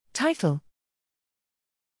Title: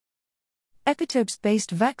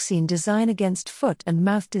 Epitopes-based vaccine design against foot and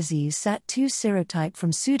mouth disease SAT2 serotype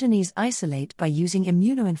from Sudanese isolate by using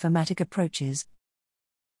immunoinformatic approaches.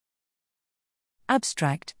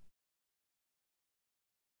 Abstract: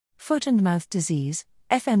 Foot and mouth disease,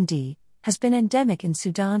 FMD, has been endemic in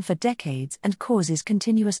Sudan for decades and causes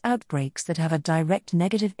continuous outbreaks that have a direct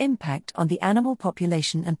negative impact on the animal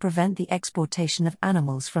population and prevent the exportation of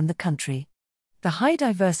animals from the country. The high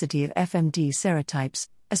diversity of FMD serotypes,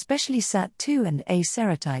 especially SAT2 and A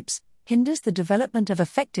serotypes, hinders the development of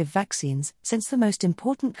effective vaccines, since the most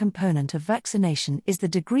important component of vaccination is the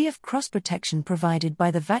degree of cross-protection provided by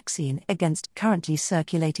the vaccine against currently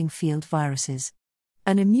circulating field viruses.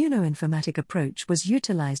 An immunoinformatic approach was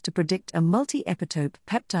utilized to predict a multi-epitope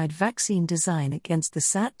peptide vaccine design against the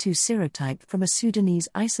SAT2 serotype from a Sudanese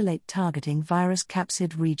isolate targeting virus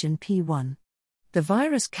capsid region P1. The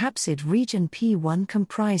virus capsid region P1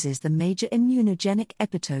 comprises the major immunogenic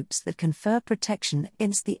epitopes that confer protection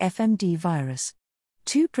against the FMD virus.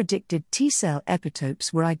 Two predicted T-cell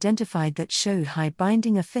epitopes were identified that showed high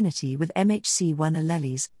binding affinity with MHC1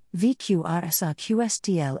 alleles,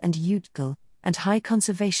 VQRSRQSTL and UTGL, and high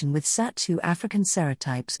conservation with SAT2 African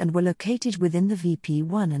serotypes, and were located within the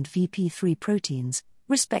VP1 and VP3 proteins,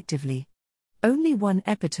 respectively. Only one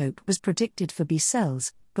epitope was predicted for B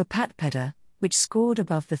cells, Papatpeda, which scored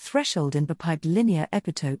above the threshold in bipiped linear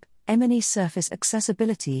epitope, MNE surface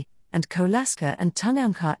accessibility, and Kolaska and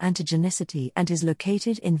Tungankar antigenicity, and is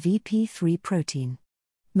located in VP3 protein.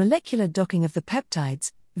 Molecular docking of the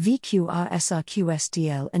peptides,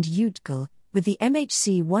 VQRSRQSTL and UTGL, with the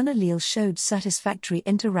MHC1 allele showed satisfactory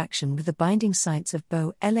interaction with the binding sites of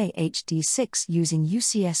BO-LAHD6 using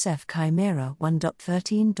UCSF Chimera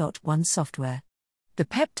 1.13.1 software. The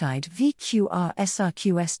peptide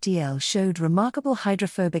VQRSRQSTL showed remarkable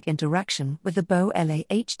hydrophobic interaction with the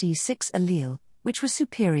BO-LAHD6 allele, which was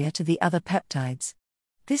superior to the other peptides.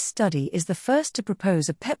 This study is the first to propose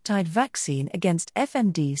a peptide vaccine against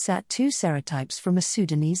FMD SAT2 serotypes from a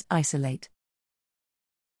Sudanese isolate.